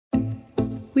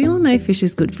We all know fish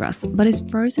is good for us, but is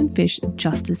frozen fish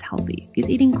just as healthy? Is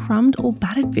eating crumbed or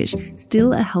battered fish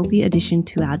still a healthy addition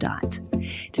to our diet?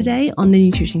 Today on the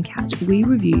Nutrition Couch, we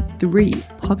review 3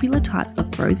 popular types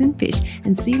of frozen fish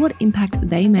and see what impact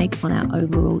they make on our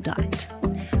overall diet.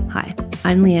 Hi,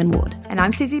 I'm Leanne Ward. And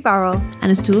I'm Susie Burrell.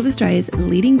 And as 2 of Australia's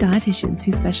leading dietitians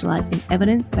who specialise in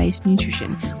evidence-based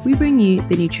nutrition, we bring you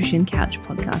the Nutrition Couch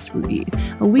Podcast Review,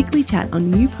 a weekly chat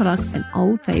on new products and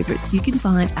old favourites you can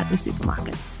find at the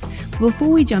supermarkets. Before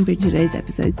we jump into today's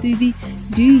episode, Susie,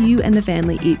 do you and the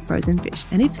family eat frozen fish?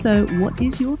 And if so, what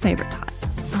is your favourite type?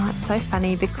 Oh, it's so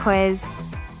funny because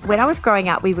when I was growing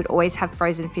up, we would always have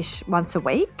frozen fish once a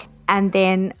week. And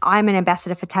then I'm an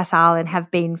ambassador for Tassal and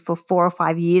have been for 4 or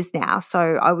 5 years now.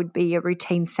 So I would be a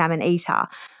routine salmon eater.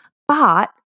 But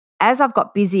as I've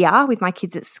got busier with my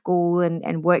kids at school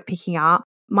and work picking up,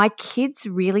 my kids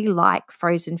really like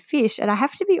frozen fish. And I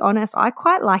have to be honest, I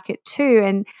quite like it too.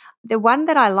 And the one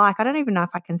that I like, I don't even know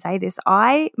if I can say this.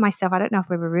 I don't know if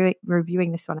we're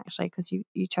reviewing this one actually because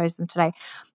you chose them today.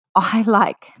 I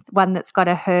like one that's got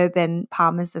a herb and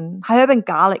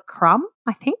garlic crumb,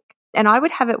 I think. And I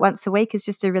would have it once a week as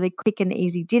just a really quick and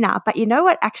easy dinner. But you know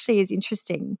what actually is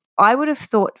interesting? I would have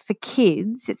thought for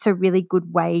kids, it's a really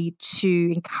good way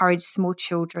to encourage small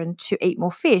children to eat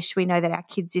more fish. We know that our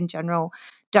kids in general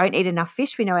don't eat enough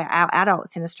fish. We know our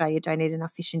adults in Australia don't eat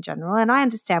enough fish in general. And I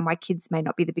understand why kids may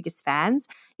not be the biggest fans.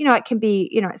 It can be,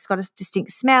 it's got a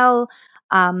distinct smell.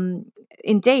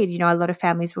 Indeed, a lot of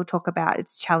families will talk about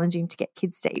it's challenging to get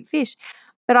kids to eat fish.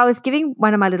 But I was giving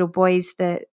one of my little boys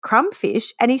the crumb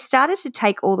fish and he started to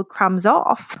take all the crumbs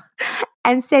off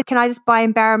and said, "Can I just buy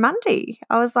him barramundi?"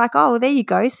 I was like, "Oh, well, there you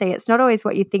go. See, it's not always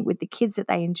what you think with the kids that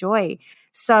they enjoy."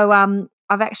 So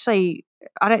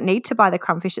I don't need to buy the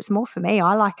crumb fish. It's more for me.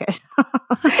 I like it.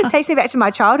 It takes me back to my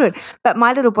childhood. But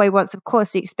my little boy wants, of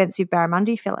course, the expensive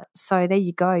barramundi fillet. So there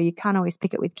you go. You can't always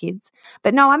pick it with kids.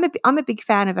 But no, I'm a big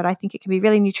fan of it. I think it can be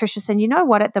really nutritious. And you know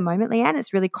what? At the moment, Leanne,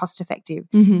 it's really cost effective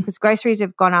because groceries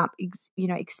have gone up,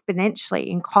 exponentially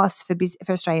in cost for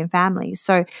Australian families.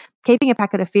 So keeping a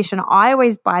packet of fish, and I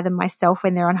always buy them myself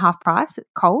when they're on half price at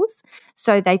Coles.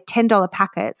 So they $10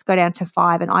 packets go down to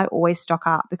 $5, and I always stock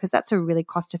up because that's a really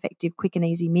cost-effective, quick and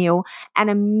easy meal and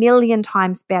a million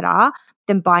times better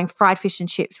than buying fried fish and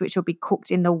chips, which will be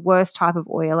cooked in the worst type of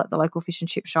oil at the local fish and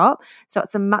chip shop. So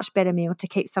it's a much better meal to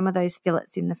keep some of those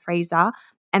fillets in the freezer.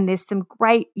 And there's some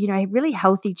great, really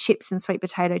healthy chips and sweet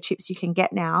potato chips you can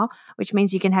get now, which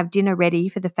means you can have dinner ready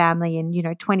for the family in,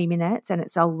 20 minutes, and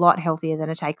it's a lot healthier than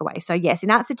a takeaway. So yes, in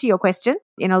answer to your question,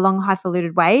 in a long,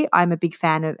 highfalutin way, I'm a big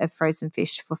fan of frozen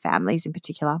fish for families in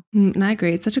particular. And I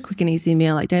agree. It's such a quick and easy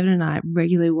meal. Like David and I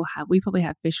regularly we probably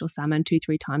have fish or salmon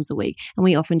 2-3 times a week. And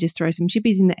we often just throw some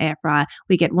chippies in the air fryer.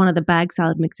 We get one of the bag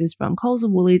salad mixes from Coles or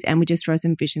Woolies and we just throw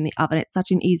some fish in the oven. It's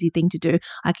such an easy thing to do.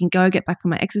 I can go get back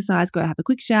from my exercise, go have a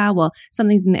quick shower while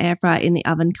something's in the air fryer in the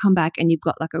oven, come back and you've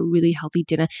got like a really healthy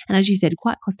dinner. And as you said,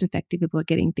 quite cost effective if we're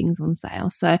getting things on sale.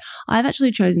 So I've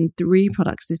actually chosen 3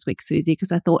 products this week, Susie,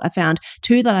 because I found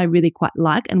 2 that I really quite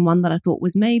like and one that I thought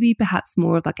was maybe perhaps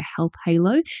more of like a health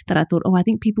halo that I thought, I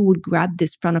think people would grab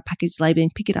this front of package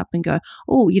labeling, pick it up and go,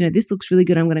 this looks really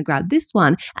good. I'm going to grab this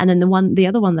one. And then the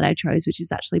other one that I chose, which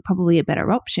is actually probably a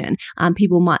better option,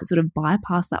 people might sort of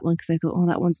bypass that one because they thought,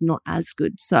 that one's not as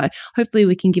good. So hopefully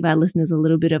we can give our listeners a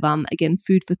little bit of, again,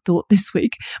 food for thought this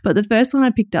week. But the first one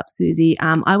I picked up, Susie,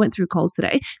 I went through Coles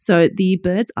today. So the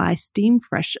Bird's Eye Steam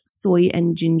Fresh Soy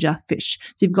and Ginger Fish.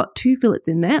 So you've got 2 fillets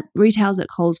in there. Retails at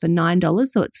Coles for $9.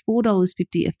 So it's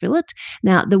 $4.50 a fillet.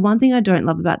 Now, the one thing I don't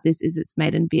love about this is it's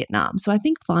made in Vietnam. So I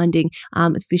think finding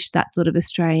fish that sort of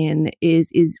Australian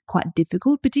is quite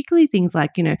difficult, particularly things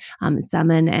like,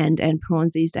 salmon and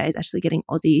prawns these days. Actually getting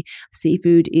Aussie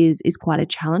seafood is quite a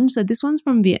challenge. So this one's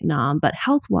from Vietnam, but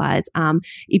health-wise,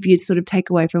 if you sort of take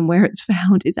away from where it's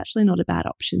found, it's actually not a bad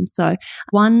option. So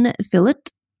one fillet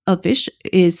of fish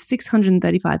is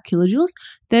 635 kilojoules,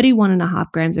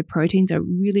 31.5 grams of protein, so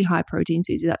really high protein,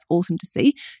 Susie. That's awesome to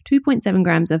see. 2.7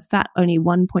 grams of fat, only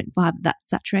 1.5 of that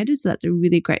saturated, so that's a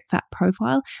really great fat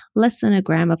profile. Less than a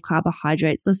gram of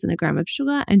carbohydrates, less than a gram of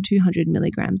sugar, and 200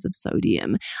 milligrams of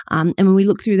sodium. And when we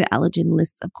look through the allergen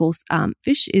list, of course,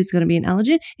 fish is going to be an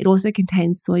allergen. It also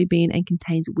contains soybean and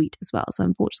contains wheat as well. So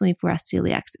unfortunately for our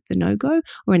celiacs, it's a no-go,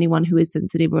 or anyone who is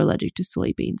sensitive or allergic to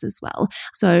soybeans as well.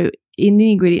 So in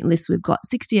the ingredient list, we've got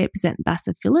 68%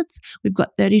 basa fillets. We've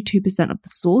got 32% of the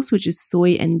sauce, which is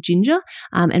soy and ginger.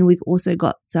 And we've also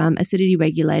got some acidity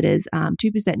regulators,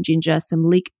 2% ginger, some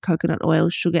leek coconut oil,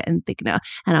 sugar, and thickener.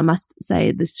 And I must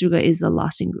say the sugar is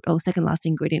the second last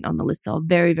ingredient on the list, so a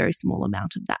very, very small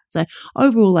amount of that. So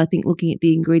overall, I think looking at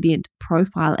the ingredient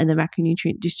profile and the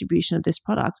macronutrient distribution of this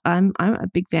product, I'm a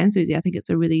big fan, Susie. I think it's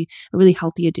a really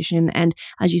healthy addition. And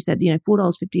as you said,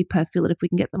 $4.50 per fillet, if we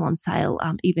can get them on sale,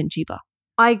 even cheaper.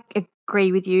 I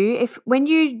agree with you. When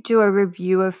you do a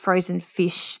review of frozen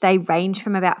fish, they range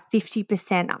from about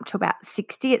 50% up to about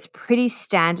 60%. It's pretty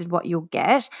standard what you'll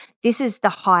get. This is the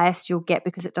highest you'll get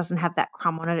because it doesn't have that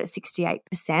crumb on it at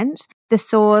 68%. The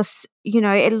sauce,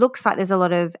 it looks like there's a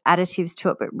lot of additives to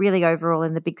it, but really overall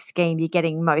in the big scheme, you're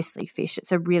getting mostly fish.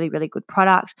 It's a really, really good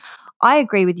product. I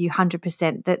agree with you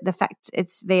 100% that the fact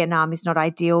it's Vietnam is not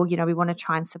ideal. We want to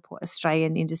try and support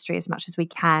Australian industry as much as we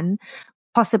can.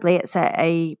 Possibly it's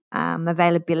a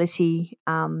availability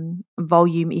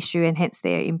volume issue, and hence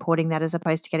they're importing that as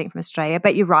opposed to getting it from Australia.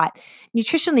 But you're right.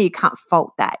 Nutritionally, you can't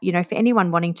fault that. For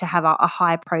anyone wanting to have a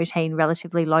high protein,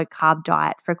 relatively low carb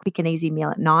diet for a quick and easy meal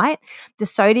at night, the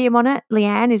sodium on it,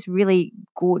 Leanne, is really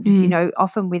good.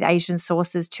 Often with Asian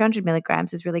sauces, 200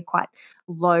 milligrams is really quite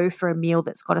low for a meal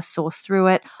that's got a sauce through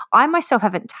it. I myself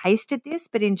haven't tasted this,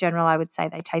 but in general, I would say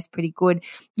they taste pretty good.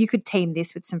 You could team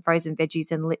this with some frozen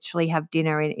veggies and literally have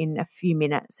dinner in a few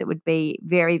minutes. It would be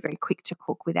very, very quick to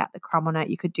cook without the crumb on it.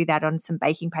 You could do that on some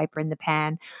baking paper in the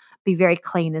pan, be very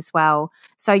clean as well.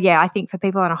 So yeah, I think for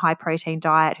people on a high protein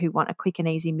diet who want a quick and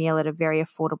easy meal at a very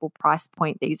affordable price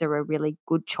point, these are a really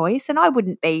good choice. And I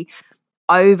wouldn't be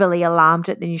overly alarmed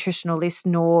at the nutritional list,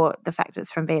 nor the fact that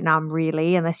it's from Vietnam,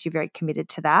 really, unless you're very committed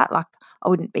to that. Like, I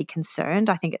wouldn't be concerned.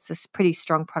 I think it's a pretty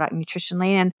strong product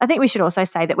nutritionally. And I think we should also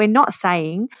say that we're not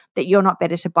saying that you're not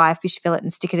better to buy a fish fillet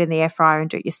and stick it in the air fryer and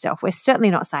do it yourself. We're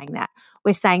certainly not saying that.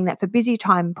 We're saying that for busy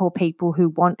time, poor people who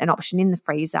want an option in the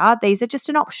freezer, these are just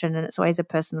an option, and it's always a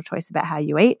personal choice about how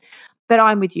you eat. But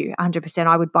I'm with you 100%.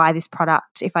 I would buy this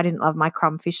product. If I didn't love my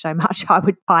crumb fish so much, I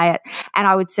would buy it. And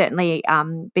I would certainly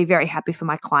be very happy for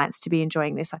my clients to be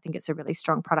enjoying this. I think it's a really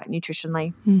strong product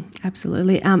nutritionally.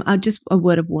 Absolutely. Just a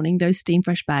word of warning, those steam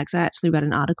fresh bags, I actually read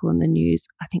an article in the news,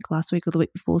 I think last week or the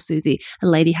week before, Susie. A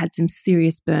lady had some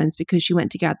serious burns because she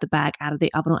went to grab the bag out of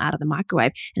the oven or out of the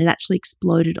microwave, and it actually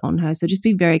exploded on her. So just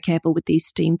be very careful with these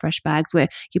steam fresh bags where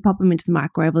you pop them into the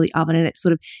microwave or the oven and it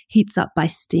sort of heats up by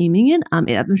steaming it.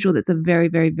 I'm sure that's a very,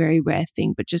 very, very rare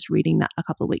thing, but just reading that a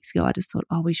couple of weeks ago, I just thought,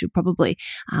 we should probably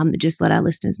just let our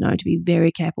listeners know to be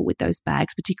very careful with those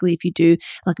bags, particularly if you do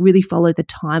really follow the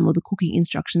time or the cooking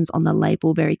instructions on the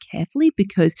label very carefully,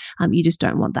 because you just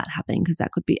don't want that happening, because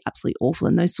that could be absolutely awful.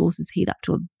 And those sauces heat up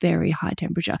to a very high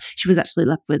temperature. She was actually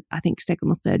left with, I think, 2nd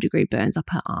or 3rd degree burns up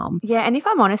her arm. Yeah, and if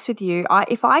I'm honest with you,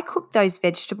 if I cook those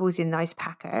vegetables in those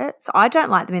packets, I don't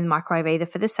like them in the microwave either,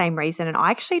 for the same reason. And I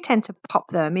actually tend to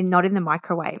pop them not in the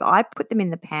microwave. I put them in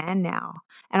the pan now.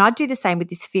 And I'd do the same with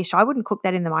this fish. I wouldn't cook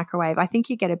that in the microwave. I think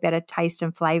you get a better taste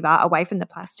and flavour away from the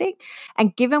plastic.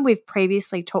 And given we've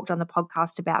previously talked on the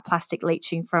podcast about plastic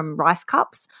leaching from rice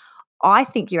cups, I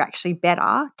think you're actually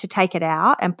better to take it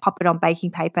out and pop it on baking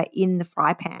paper in the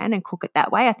fry pan and cook it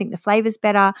that way. I think the flavor's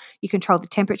better, you control the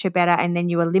temperature better, and then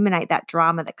you eliminate that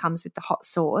drama that comes with the hot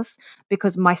sauce.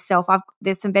 Because myself,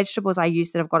 there's some vegetables I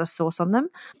use that have got a sauce on them,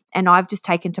 and I've just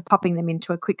taken to popping them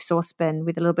into a quick saucepan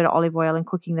with a little bit of olive oil and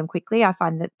cooking them quickly. I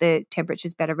find that the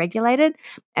temperature's better regulated,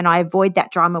 and I avoid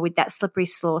that drama with that slippery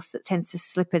sauce that tends to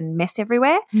slip and mess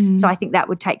everywhere. So I think that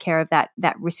would take care of that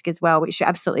risk as well, which you're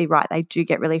absolutely right. They do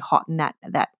get really hot, and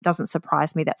that doesn't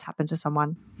surprise me. That's happened to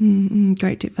someone.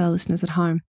 Great tip for our listeners at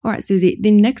home. All right, Susie,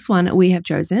 the next one we have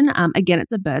chosen, again,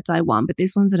 it's a bird's eye one, but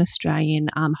this one's an Australian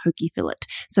hoki fillet.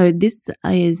 So this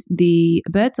is the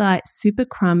bird's eye super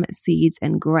crumb seeds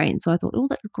and grains. So I thought,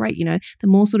 that's great. The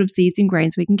more sort of seeds and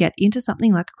grains we can get into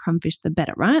something like a crumb fish, the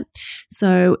better, right?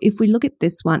 So if we look at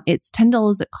this one, it's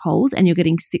 $10 at Coles and you're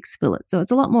getting 6 fillets. So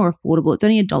it's a lot more affordable. It's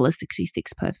only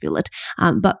 $1.66 per fillet.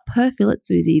 But per fillet,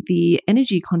 Susie, the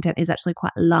energy content is actually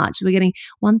quite large. So we're getting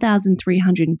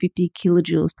 1,350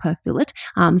 kilojoules per fillet.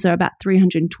 So about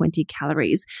 320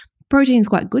 calories. Protein is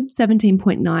quite good,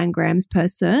 17.9 grams per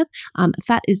serve.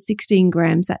 Fat is 16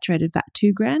 grams, saturated fat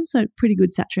 2 grams, so pretty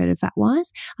good saturated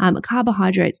fat-wise.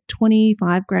 Carbohydrates,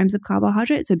 25 grams of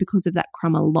carbohydrate, so because of that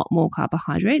crumb, a lot more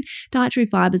carbohydrate. Dietary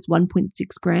fibers, 1.6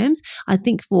 grams. I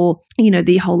think for,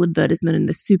 the whole advertisement and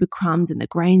the super crumbs and the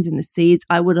grains and the seeds,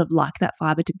 I would have liked that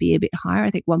fiber to be a bit higher. I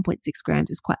think 1.6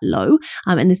 grams is quite low,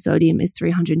 and the sodium is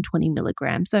 320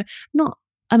 milligrams, so not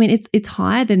I mean, it's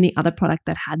higher than the other product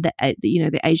that had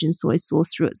the Asian soy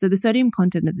sauce through it. So the sodium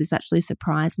content of this actually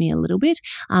surprised me a little bit.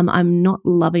 I'm not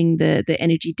loving the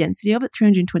energy density of it.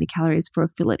 320 calories for a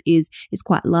fillet is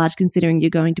quite large, considering you're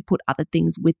going to put other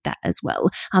things with that as well.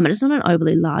 And it's not an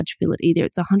overly large fillet either.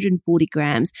 It's 140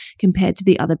 grams compared to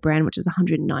the other brand, which is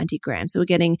 190 grams. So we're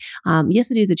getting, yes,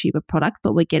 it is a cheaper product,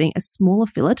 but we're getting a smaller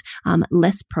fillet,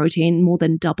 less protein, more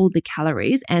than double the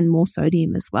calories, and more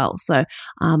sodium as well. So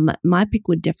my pick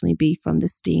would definitely be from the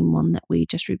steam one that we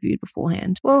just reviewed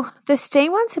beforehand. Well, the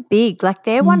steam ones are big. Like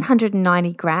they're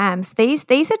 190 grams.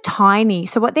 These are tiny.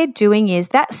 So what they're doing is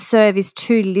that serve is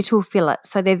 2 little fillets.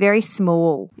 So they're very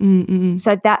small.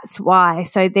 So that's why.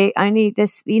 So the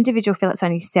individual fillet's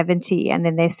only 70, and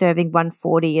then they're serving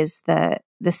 140 as the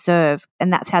serve,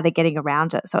 and that's how they're getting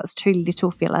around it. So it's 2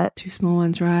 little fillets. 2 small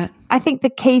ones, right? I think the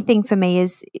key thing for me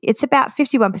is it's about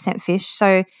 51% fish.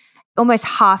 So almost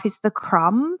half is the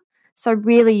crumb. So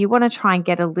really you want to try and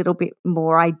get a little bit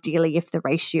more, ideally, if the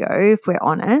ratio, if we're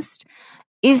honest.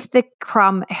 Is the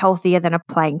crumb healthier than a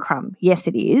plain crumb? Yes,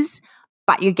 it is,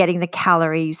 but you're getting the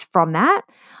calories from that.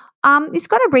 It's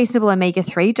got a reasonable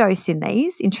omega-3 dose in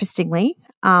these, interestingly.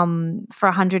 For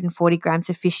 140 grams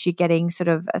of fish, you're getting sort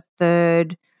of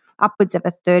upwards of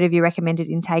a third of your recommended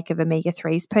intake of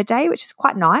omega-3s per day, which is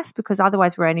quite nice because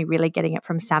otherwise we're only really getting it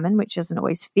from salmon, which doesn't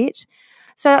always fit.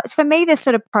 So for me, there's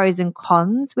sort of pros and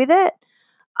cons with it.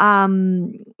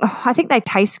 I think they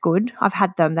taste good. I've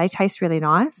had them. They taste really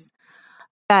nice.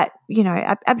 But,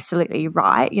 absolutely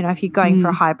right. If you're going for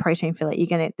a high protein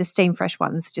fillet, the steam fresh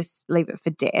ones, just leave it for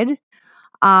dead.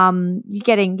 You're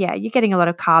getting a lot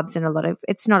of carbs and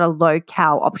it's not a low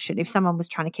cal option. If someone was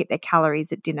trying to keep their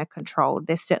calories at dinner controlled,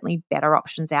 there's certainly better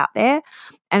options out there.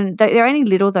 And they're only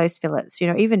little, those fillets,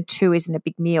 even 2 isn't a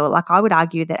big meal. Like I would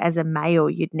argue that as a male,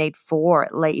 you'd need 4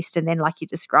 at least. And then like you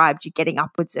described, you're getting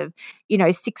upwards of,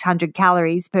 600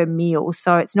 calories per meal.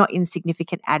 So it's not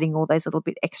insignificant adding all those little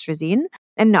bit extras in.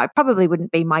 And no, probably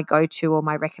wouldn't be my go-to or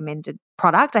my recommended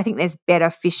product. I think there's better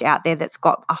fish out there that's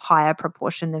got a higher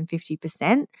proportion than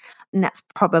 50%. And that's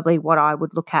probably what I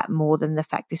would look at more than the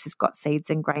fact this has got seeds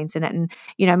and grains in it. And,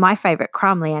 my favourite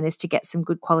crumb, Leanne, is to get some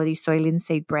good quality soy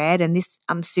linseed bread. And this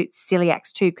suits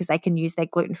celiacs too, because they can use their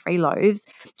gluten-free loaves,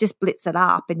 just blitz it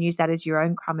up and use that as your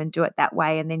own crumb and do it that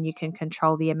way. And then you can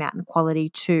control the amount and quality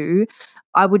too.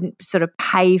 I wouldn't sort of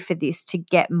pay for this to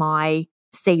get my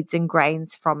seeds and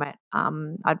grains from it.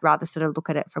 I'd rather sort of look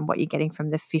at it from what you're getting from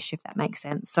the fish, if that makes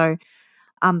sense. So,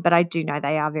 but I do know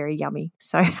they are very yummy.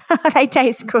 So they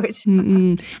taste good.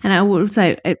 And I will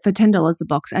say for $10 a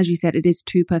box, as you said, it is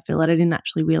 2 per fillet. I didn't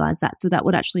actually realize that. So that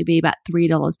would actually be about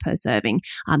 $3 per serving,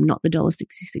 not the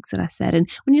 $1.66 that I said. And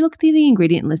when you look through the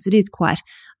ingredient list, it is quite,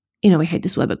 we hate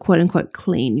this word, but quote unquote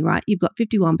clean, right? You've got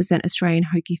 51% Australian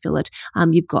hoki fillet.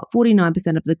 You've got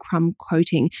 49% of the crumb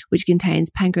coating, which contains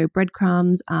panko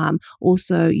breadcrumbs.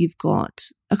 Also, you've got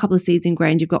a couple of seeds and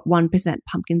grains. You've got 1%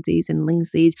 pumpkin seeds and ling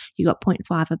seeds. You've got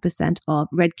 0.5% of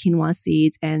red quinoa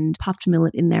seeds and puffed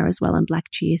millet in there as well, and black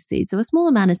chia seeds. So a small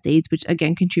amount of seeds, which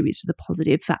again contributes to the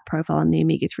positive fat profile and the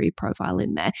omega-3 profile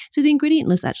in there. So the ingredient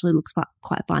list actually looks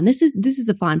quite fine. This is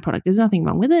a fine product. There's nothing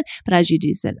wrong with it. But as you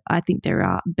do said, I think there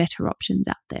are better options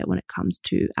out there when it comes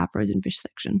to our frozen fish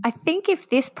section. I think if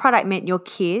this product meant your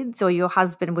kids or your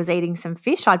husband was eating some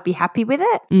fish, I'd be happy with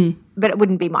it. But it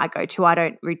wouldn't be my go-to. I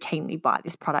don't routinely buy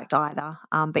this product either.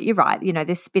 But you're right.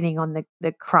 They're spinning on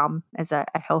the crumb as a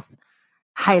health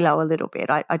halo a little bit.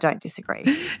 I don't disagree.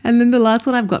 And then the last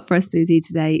one I've got for us, Susie,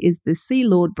 today is the Sea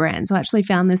Lord brand. So I actually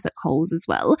found this at Coles as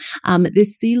well.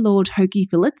 This Sea Lord hoki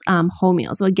fillets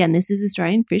wholemeal. So again, this is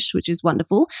Australian fish, which is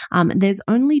wonderful. There's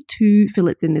only 2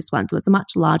 fillets in this one, so it's a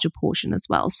much larger portion as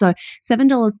well. So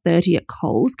 $7.30 at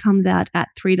Coles comes out at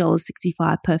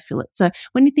 $3.65 per fillet. So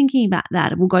when you're thinking about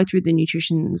that, we'll go through the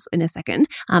nutrition in a second.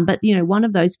 But one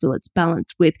of those fillets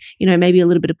balanced with maybe a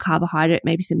little bit of carbohydrate,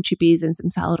 maybe some chippies and some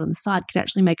salad on the side could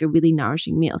actually make a really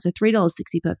nourishing meal. So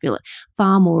 $3.60 per fillet,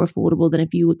 far more affordable than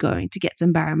if you were going to get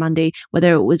some barramundi,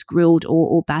 whether it was grilled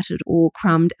or battered or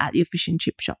crumbed at your fish and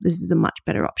chip shop. This is a much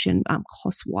better option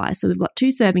cost-wise. So we've got 2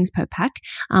 servings per pack.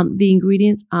 The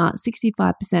ingredients are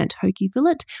 65% hoki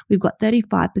fillet. We've got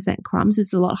 35% crumbs.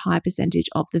 It's a lot higher percentage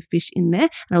of the fish in there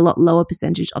and a lot lower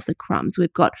percentage of the crumbs.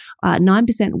 We've got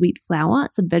 9% wheat flour,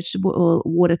 some vegetable oil,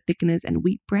 water thickeners, and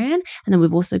wheat bran. And then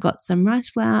we've also got some rice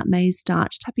flour, maize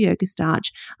starch, tapioca starch.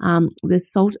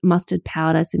 There's salt, mustard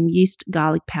powder, some yeast,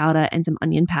 garlic powder, and some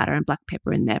onion powder and black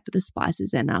pepper in there for the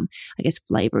spices and I guess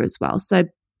flavor as well. So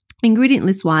ingredient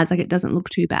list wise, like it doesn't look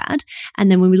too bad. And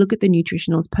then when we look at the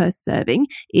nutritionals per serving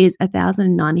is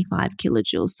 1,095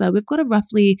 kilojoules. So we've got a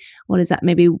roughly, what is that?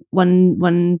 Maybe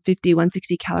 150,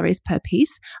 160 calories per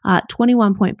piece,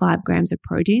 21.5 grams of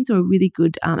protein. So a really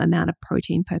good amount of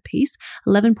protein per piece,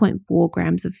 11.4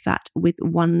 grams of fat with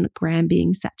 1 gram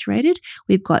being saturated.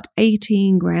 We've got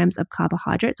 18 grams of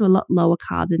carbohydrates, so a lot lower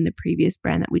carb than the previous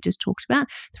brand that we just talked about,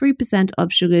 3%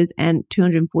 of sugars and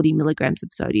 240 milligrams of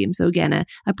sodium. So again, a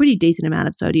pretty decent amount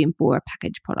of sodium for a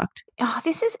packaged product. Oh,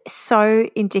 this is so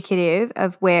indicative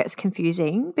of where it's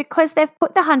confusing because they've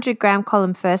put the 100-gram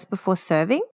column first before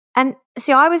serving. And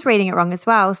see, I was reading it wrong as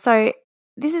well. So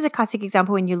this is a classic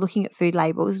example when you're looking at food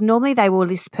labels. Normally they will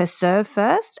list per serve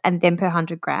first and then per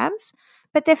 100 grams.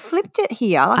 But they've flipped it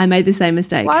here. I made the same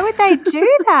mistake. Why would they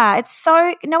do that? It's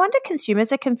so – no wonder consumers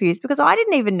are confused because I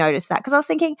didn't even notice that because I was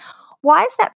thinking, why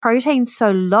is that protein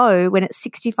so low when it's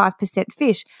 65%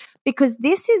 fish? Because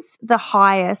this is the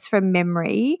highest from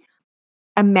memory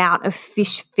amount of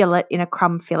fish fillet in a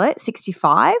crumb fillet,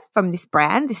 65 from this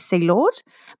brand, this Sea Lord.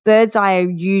 Bird's Eye are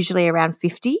usually around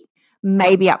 50.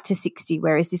 Maybe up to 60,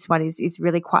 whereas this one is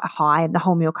really quite high and the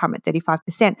whole meal crumb at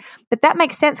 35%. But that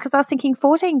makes sense because I was thinking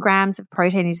 14 grams of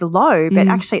protein is low, but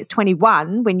actually it's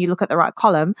 21 when you look at the right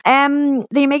column. The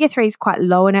omega-3 is quite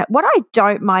low in it. What I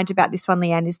don't mind about this one,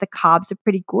 Leanne, is the carbs are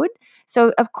pretty good.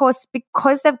 So, of course,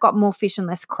 because they've got more fish and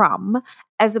less crumb,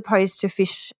 as opposed to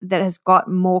fish that has got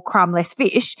more crumb, less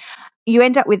fish, you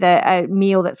end up with a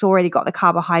meal that's already got the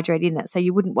carbohydrate in it. So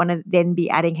you wouldn't want to then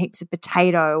be adding heaps of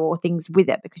potato or things with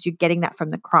it because you're getting that from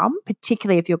the crumb,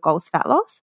 particularly if your goal's fat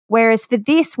loss. Whereas for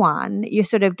this one, you're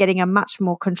sort of getting a much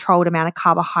more controlled amount of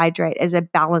carbohydrate as a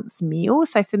balanced meal.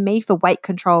 So for me, for weight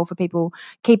control, for people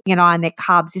keeping an eye on their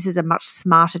carbs, this is a much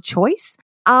smarter choice.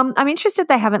 I'm interested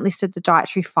they haven't listed the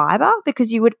dietary fiber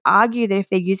because you would argue that if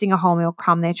they're using a wholemeal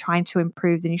crumb, they're trying to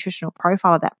improve the nutritional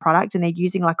profile of that product and they're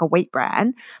using like a wheat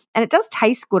bran. And it does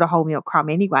taste good, a wholemeal crumb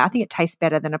anyway. I think it tastes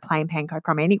better than a plain panko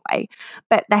crumb anyway.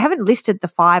 But they haven't listed the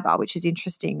fiber, which is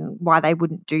interesting why they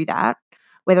wouldn't do that,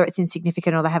 whether it's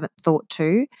insignificant or they haven't thought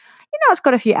to. You know, it's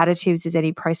got a few additives as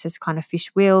any processed kind of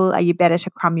fish will. Are you better to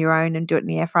crumb your own and do it in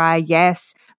the air fryer?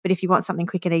 Yes. But if you want something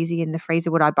quick and easy in the freezer,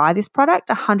 would I buy this product?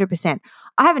 100%.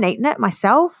 I haven't eaten it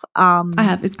myself. I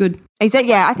have. It's good.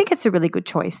 Yeah, I think it's a really good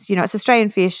choice. You know, it's Australian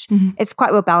fish. Mm-hmm. It's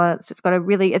quite well balanced. It's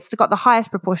got the highest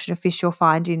proportion of fish you'll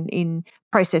find in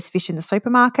processed fish in the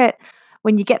supermarket.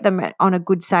 When you get them on a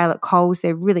good sale at Coles,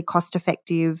 they're really cost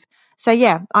effective. So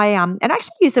yeah, I and I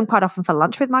actually use them quite often for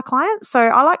lunch with my clients. So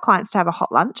I like clients to have a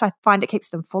hot lunch. I find it keeps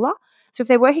them fuller. So if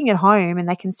they're working at home and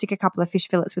they can stick a couple of fish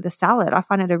fillets with a salad, I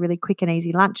find it a really quick and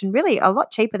easy lunch and really a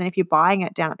lot cheaper than if you're buying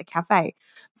it down at the cafe.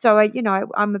 So,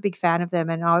 I'm a big fan of them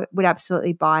and I would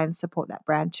absolutely buy and support that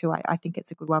brand too. I think it's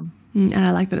a good one. And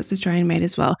I like that it's Australian made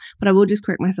as well. But I will just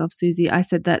correct myself, Susie. I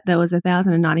said that there was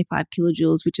 1,095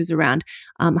 kilojoules, which is around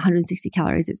 160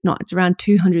 calories. It's not. It's around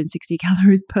 260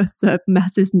 calories per serve.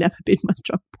 Mass has never been my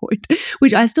strong point,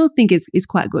 which I still think is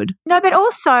quite good. No, but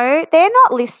also they're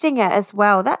not listing it as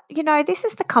well. That, this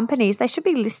is the companies. They should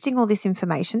be listing all this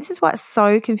information. This is why it's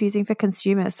so confusing for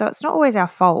consumers. So it's not always our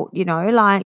fault,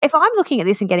 like if I'm looking at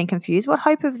this and getting confused, what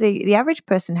hope of the average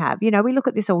person have? We look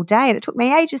at this all day and it took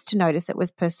me ages to notice it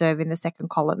was per serve in the second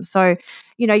column. So,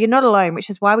 you're not alone, which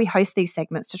is why we host these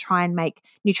segments to try and make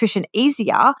nutrition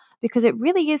easier because it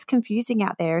really is confusing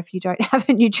out there if you don't have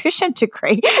a nutrition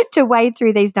degree to wade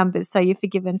through these numbers. So you're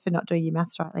forgiven for not doing your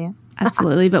maths right, Leanne.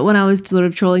 Absolutely. But when I was sort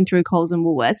of trawling through Coles and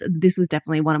Woolworths, this was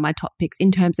definitely one of my top picks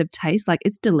in terms of taste. Like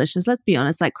it's delicious. Let's be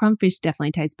honest, like crumb fish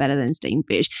definitely tastes better than steamed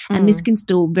fish. And this can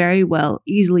still very well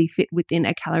easily fit within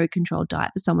a calorie controlled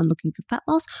diet for someone looking for fat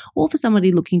loss or for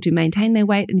somebody looking to maintain their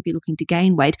weight. And if you're looking to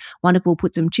gain weight, wonderful,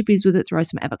 put some chippies with it, throw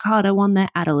some avocado on there,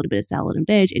 add a little bit of salad and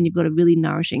veg, and you've got a really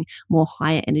nourishing, more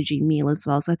higher energy meal as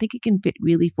well. So I think it can fit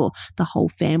really for the whole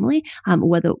family,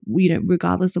 whether,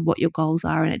 regardless of what your goals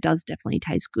are. And it does definitely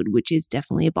taste good, which is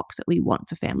definitely a box that we want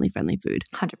for family-friendly food.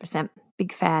 100%.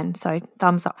 Big fan. So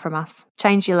thumbs up from us.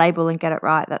 Change your label and get it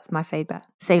right. That's my feedback.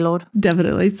 Sea Lord.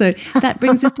 Definitely. So that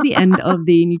brings us to the end of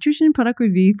the nutrition product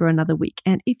review for another week.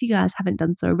 And if you guys haven't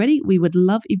done so already, we would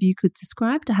love if you could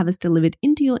subscribe to have us delivered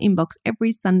into your inbox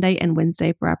every Sunday and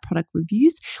Wednesday for our product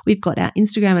reviews. We've got our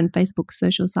Instagram and Facebook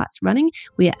social sites running.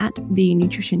 We are at the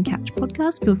Nutrition Couch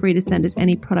Podcast. Feel free to send us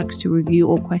any products to review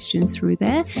or questions through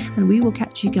there. And we will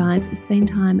catch you guys same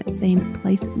time, same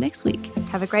place next week.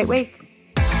 Have a great week.